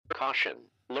Caution,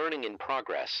 learning in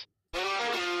progress.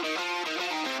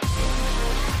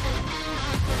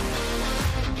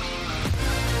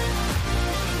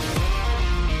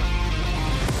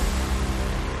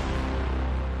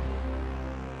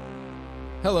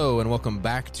 Hello and welcome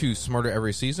back to Smarter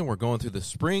Every Season. We're going through the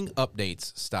spring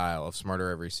updates style of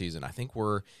Smarter Every Season. I think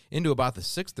we're into about the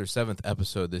 6th or 7th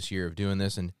episode this year of doing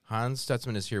this, and Hans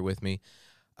Stutzman is here with me.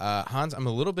 Hans, I'm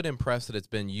a little bit impressed that it's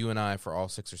been you and I for all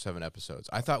 6 or 7 episodes.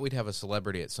 I thought we'd have a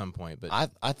celebrity at some point, but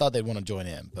I thought they'd want to join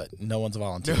in, but no one's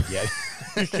volunteered yet.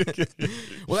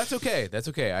 Well, that's okay. That's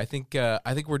okay. I think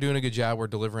we're doing a good job. We're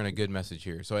delivering a good message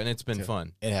here. And it's been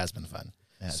fun. It has been fun.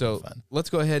 So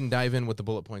let's go ahead and dive in with the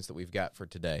bullet points that we've got for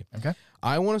today. Okay.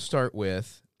 I want to start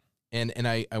with, and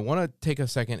I want to take a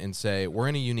second and say we're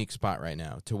in a unique spot right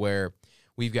now to where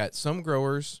we've got some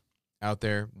growers out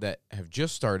there that have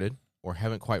just started or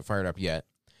haven't quite fired up yet.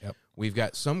 Yep. We've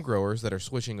got some growers that are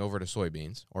switching over to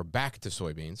soybeans or back to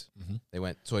soybeans. Mm-hmm. They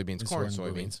went soybeans, corn,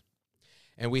 soybeans.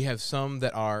 And we have some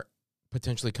that are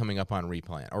potentially coming up on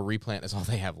replant, or replant is all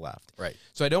they have left. Right.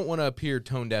 So I don't want to appear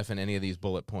tone deaf in any of these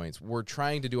bullet points. We're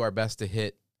trying to do our best to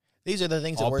hit. These are the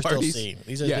things that we're parties. still seeing.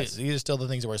 These are still the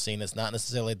things that we're seeing. It's not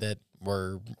necessarily that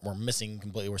we're missing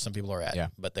completely where some people are at. Yeah.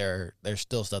 But there's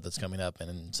still stuff that's coming up,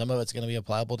 and some of it's going to be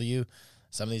applicable to you.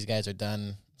 Some of these guys are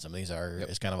done. Some of these are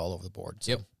it's kind of all over the board.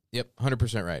 So. Yep,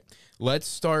 100% right. Let's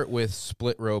start with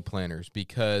split row planters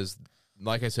because,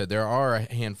 like I said, there are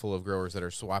a handful of growers that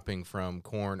are swapping from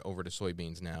corn over to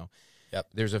soybeans now. Yep.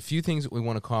 There's a few things that we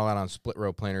want to call out on split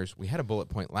row planters. We had a bullet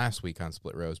point last week on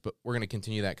split rows, but we're going to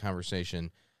continue that conversation.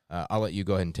 I'll let you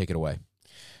go ahead and take it away.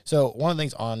 So one of the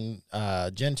things on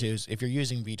Gen 2s, if you're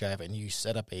using VDrive and you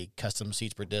set up a custom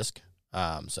seeds per disc,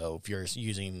 so if you're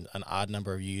using an odd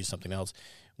number, you use something else.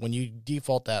 When you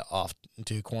default that off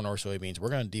to corn or soybeans, we're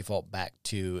going to default back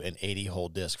to an 80-hole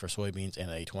disc for soybeans and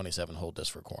a 27-hole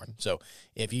disc for corn. So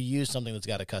if you use something that's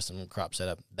got a custom crop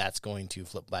setup, that's going to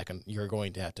flip back, and you're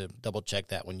going to have to double-check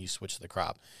that when you switch the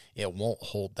crop. It won't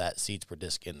hold that seeds per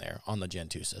disc in there on the Gen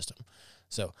 2 system.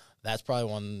 So that's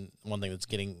probably one thing that's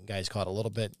getting guys caught a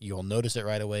little bit. You'll notice it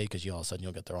right away because all of a sudden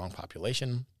you'll get the wrong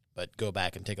population. But go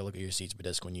back and take a look at your seeds per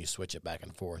disc when you switch it back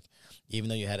and forth. Even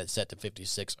though you had it set to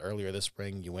 56 earlier this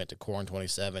spring, you went to corn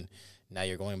 27. Now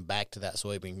you're going back to that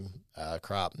soybean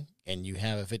crop, and you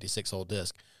have a 56-hole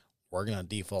disc. We're going to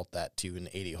default that to an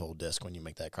 80-hole disc when you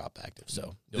make that crop active.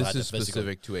 So this is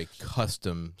specific to a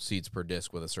custom seeds per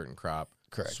disc with a certain crop.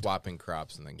 Correct. Swapping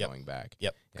crops and then going back.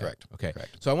 Yep. Yeah. Correct. Okay.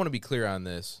 Correct. So I want to be clear on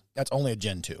this. That's only a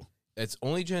Gen 2. It's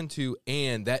only Gen 2,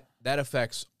 and that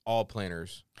affects all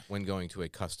planters when going to a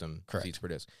custom seeds per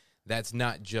disc. That's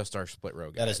not just our split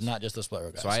row guys. That is not just the split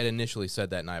row guys. So I had initially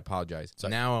said that, and I apologize.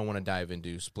 Sorry. Now I want to dive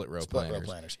into split row planters.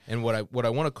 planters. And what I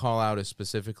want to call out is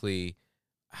specifically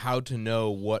how to know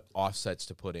what offsets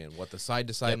to put in, what the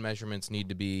side-to-side measurements need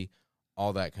to be,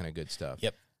 all that kind of good stuff.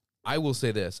 Yep. I will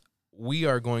say this. We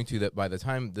are going to, that by the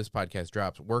time this podcast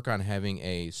drops, work on having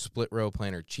a split row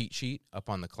planter cheat sheet up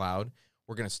on the cloud.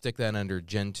 We're going to stick that under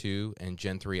Gen 2 and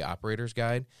Gen 3 Operator's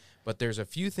Guide. But there's a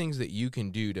few things that you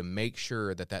can do to make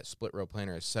sure that that split row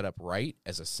planter is set up right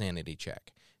as a sanity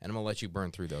check. And I'm going to let you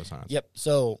burn through those, Hans. Yep.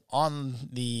 So on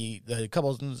the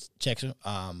couple of checks,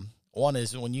 one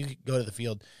is when you go to the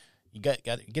field, you got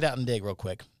to get out and dig real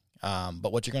quick.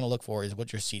 But what you're going to look for is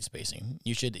what your seed spacing.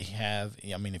 You should have,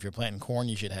 if you're planting corn,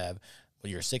 you should have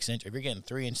your 6-inch. If you're getting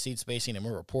 3-inch seed spacing and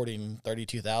we're reporting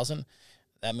 32,000,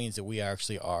 that means that we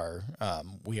actually are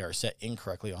set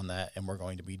incorrectly on that, and we're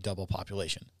going to be double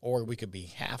population. Or we could be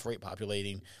half rate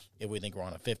populating if we think we're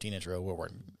on a 15-inch row where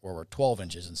we're 12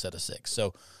 inches instead of 6.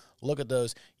 So look at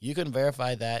those. You can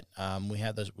verify that. We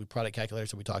have those product calculators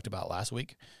that we talked about last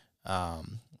week.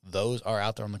 Those are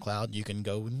out there on the cloud. You can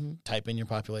go and type in your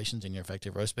populations and your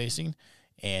effective row spacing,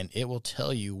 and it will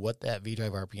tell you what that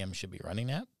VDrive RPM should be running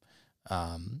at.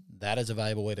 That is a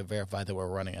valuable way to verify that we're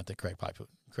running at the correct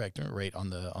rate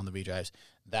on the VDrives.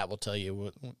 That will tell you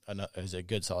what is a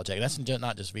good solid check. That's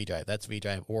not just VDrive. That's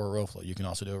VDrive or a row flow. You can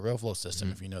also do a row flow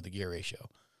system if you know the gear ratio.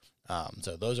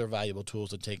 So those are valuable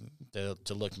tools to take to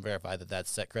look and verify that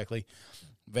that's set correctly.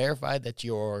 Verify that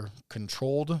your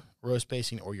controlled row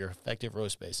spacing or your effective row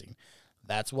spacing.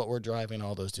 That's what we're driving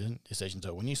all those decisions.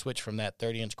 So when you switch from that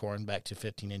 30-inch corn back to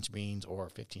 15-inch beans or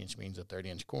 15-inch beans to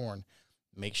 30-inch corn,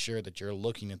 make sure that you're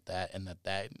looking at that and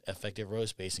that effective row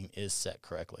spacing is set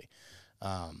correctly.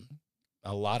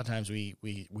 A lot of times we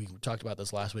talked about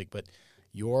this last week, but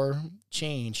your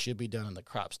change should be done in the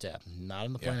crops tab, not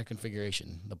in the planter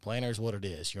configuration. The planter is what it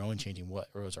is. You're only changing what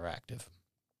rows are active.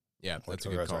 Yeah, that's a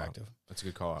good call. That's a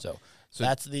good call. So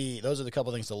those are the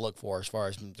couple things to look for as far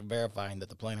as verifying that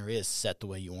the planter is set the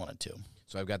way you want it to.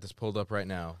 So I've got this pulled up right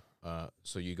now.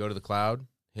 So you go to the cloud,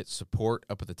 hit support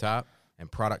up at the top, and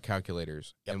product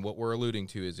calculators. Yep. And what we're alluding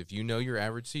to is if you know your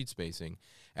average seed spacing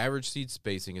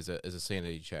is a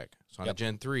sanity check. So on a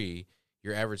Gen 3,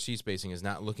 your average seed spacing is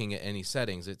not looking at any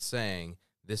settings. It's saying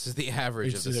this is the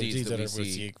average of the seeds that we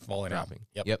see falling dropping.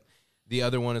 out. Yep. The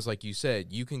other one is, like you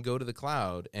said, you can go to the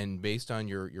cloud, and based on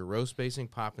your row spacing,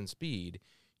 pop, and speed,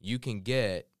 you can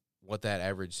get what that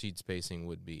average seed spacing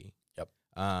would be. Yep.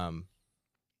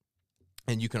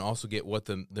 And you can also get what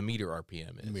the meter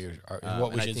RPM is.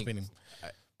 What we should spinning.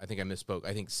 I think I misspoke.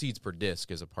 I think seeds per disc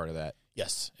is a part of that.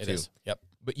 Yes, it too. is. Yep.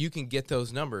 But you can get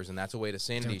those numbers, and that's a way to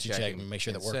sanity check and make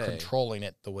sure that we're controlling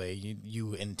it the way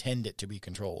you intend it to be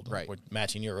controlled. Right. We're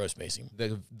matching your row spacing.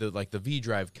 The V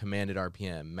drive commanded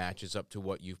RPM matches up to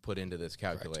what you've put into this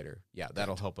calculator. Correct. Yeah,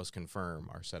 that'll help us confirm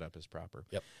our setup is proper.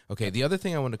 Yep. Okay, the other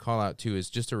thing I want to call out, too, is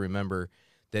just to remember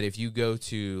that if you go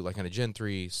to, like on a Gen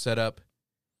 3, setup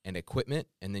and equipment,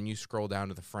 and then you scroll down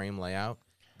to the frame layout,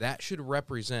 that should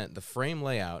represent the frame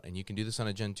layout, and you can do this on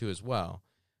a Gen 2 as well.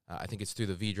 I think it's through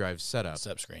the V drive setup.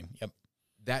 Setup screen, yep.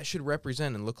 That should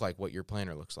represent and look like what your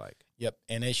planner looks like. Yep,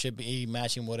 and it should be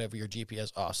matching whatever your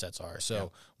GPS offsets are.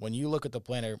 So when you look at the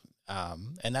planner,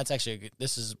 and that's actually,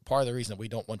 this is part of the reason that we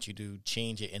don't want you to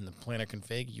change it in the planner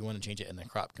config. You want to change it in the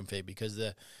crop config because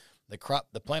the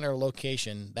planner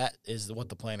location, that is what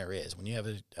the planner is. When you have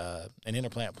an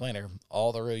interplant planner,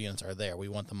 all the row units are there. We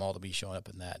want them all to be showing up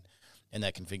in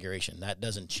that configuration. That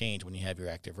doesn't change when you have your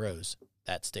active rows.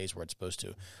 That stays where it's supposed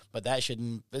to. But that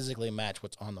should physically match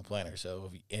what's on the planner.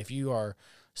 So if you are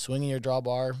swinging your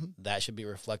drawbar, that should be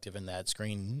reflective in that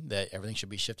screen, that everything should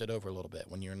be shifted over a little bit.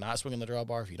 When you're not swinging the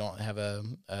drawbar, if you don't have a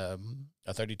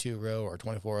 32-row or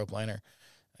 24-row planner,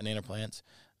 an interplants,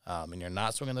 and you're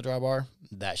not swinging the drawbar,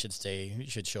 that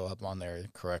should show up on there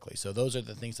correctly. So those are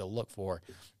the things to look for.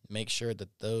 Make sure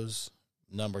that those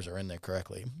numbers are in there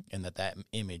correctly and that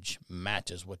image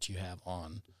matches what you have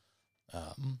on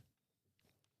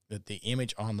that the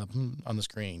image on the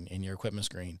screen in your equipment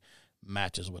screen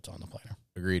matches what's on the planner.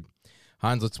 Agreed.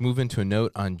 Hans, let's move into a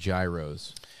note on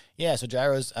gyros. Yeah, so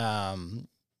gyros,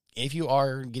 if you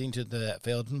are getting to the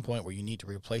failed point where you need to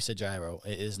replace a gyro,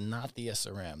 it is not the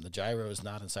SRM. The gyro is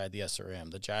not inside the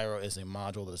SRM. The gyro is a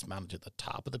module that is mounted to the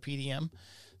top of the PDM.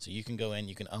 So you can go in,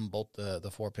 you can unbolt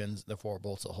the 4 pins, the 4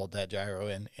 bolts that hold that gyro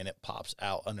in, and it pops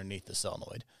out underneath the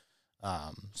solenoid.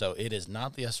 So it is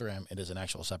not the SRM. It is an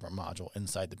actual separate module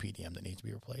inside the PDM that needs to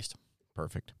be replaced.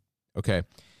 Perfect. Okay.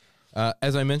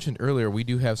 As I mentioned earlier, we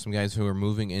do have some guys who are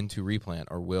moving into replant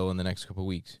or will in the next couple of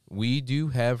weeks. We do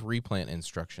have replant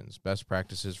instructions, best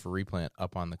practices for replant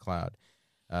up on the cloud.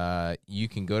 You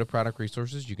can go to product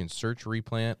resources. You can search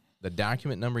replant. The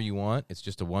document number you want, it's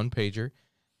just a one-pager,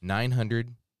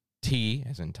 900T,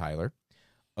 as in Tyler,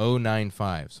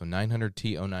 095. So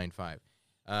 900T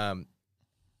 095.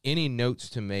 Any notes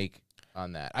to make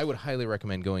on that? I would highly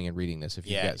recommend going and reading this if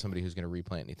you've got somebody who's going to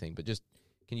replant anything. But just,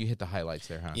 can you hit the highlights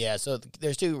there, Hans? Yeah, so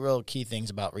there's 2 real key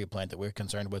things about replant that we're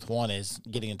concerned with. One is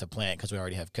getting into plant because we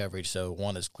already have coverage. So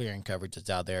one is clearing coverage that's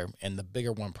out there. And the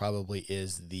bigger one probably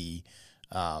is the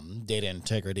data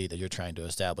integrity that you're trying to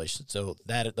establish. So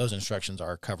those instructions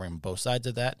are covering both sides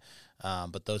of that.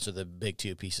 But those are the big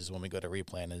 2 pieces when we go to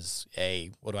replant is, A,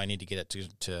 what do I need to get it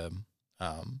to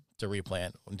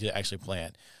replant, to actually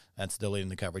plant? That's deleting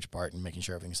the coverage part and making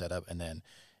sure everything's set up. And then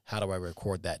how do I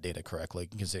record that data correctly,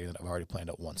 considering that I've already planned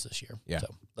it once this year? Yeah. So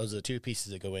those are the 2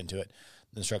 pieces that go into it.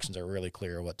 The instructions are really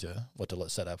clear what to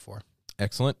set up for.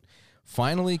 Excellent.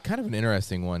 Finally, kind of an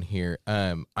interesting one here.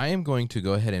 I am going to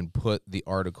go ahead and put the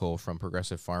article from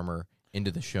Progressive Farmer into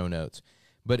the show notes.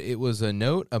 But it was a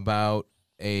note about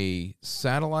a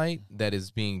satellite that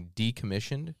is being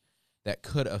decommissioned that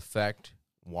could affect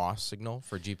WAS signal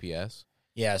for GPS.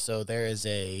 Yeah, so there is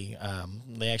they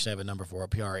actually have a number for a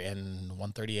PRN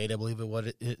 138, I believe what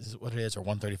it is, or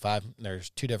 135. There's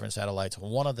 2 different satellites.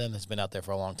 One of them has been out there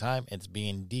for a long time. It's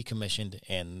being decommissioned,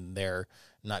 and they're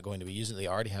not going to be using it. They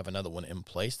already have another one in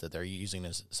place that they're using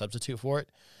as a substitute for it,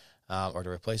 or to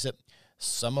replace it.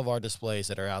 Some of our displays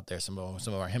that are out there, some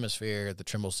of our Hemisphere, the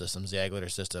Trimble systems, the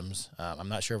Aglater systems, I'm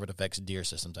not sure if it affects Deere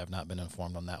systems. I've not been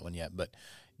informed on that one yet, but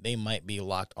they might be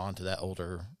locked onto that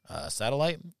older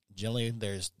satellite. Generally,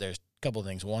 there's a couple of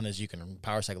things. One is you can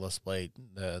power cycle display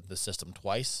the system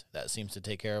twice. That seems to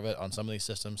take care of it on some of these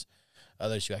systems.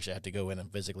 Others, you actually have to go in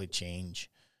and physically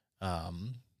change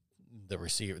the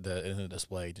receiver, the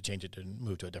display, to change it to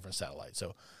move to a different satellite.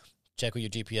 So check with your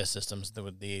GPS systems.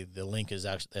 The link is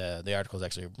actually the article is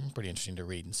actually pretty interesting to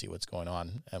read and see what's going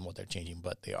on and what they're changing.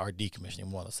 But they are decommissioning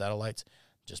one of the satellites.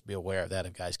 Just be aware of that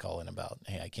if guys call in about,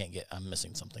 hey, I'm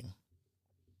missing something.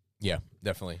 Yeah,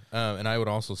 definitely. And I would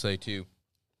also say, too,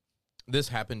 this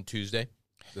happened Tuesday,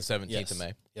 the 17th of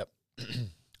May. Yep.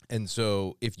 And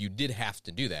so if you did have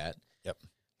to do that. Yep.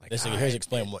 Like,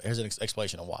 Here's an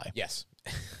explanation of why. Yes.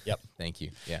 Yep. Thank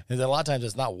you. Yeah. And a lot of times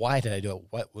it's not why did I do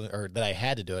it, or that I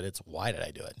had to do it. It's why did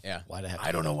I do it? Yeah. Why did I have to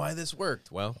I don't know why this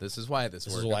worked. Well, this is why this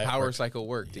This worked. is why the it power worked. cycle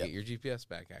worked to Yep. get your GPS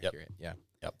back accurate. Yeah.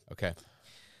 Yep. Okay.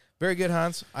 Very good,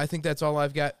 Hans. I think that's all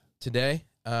I've got today.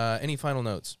 Any final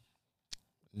notes?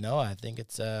 No, I think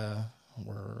it's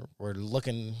we're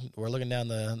looking down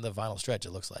the final stretch.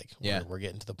 It looks like we're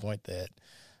getting to the point that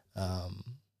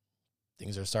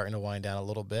things are starting to wind down a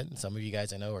little bit. And some of you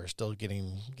guys I know are still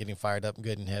getting fired up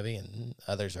good and heavy, and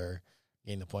others are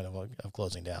getting to the point of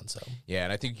closing down. So yeah,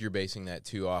 and I think you're basing that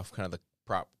too off kind of the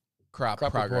crop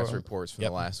progress reports from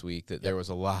the last week that there was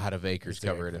a lot of acres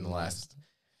covered in the last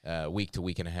week to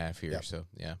week and a half here. Yep. So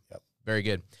yeah, Yep. Very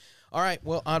good. All right.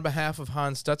 Well, on behalf of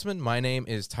Hans Stutzman, my name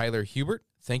is Tyler Hubert.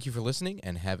 Thank you for listening,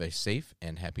 and have a safe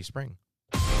and happy spring.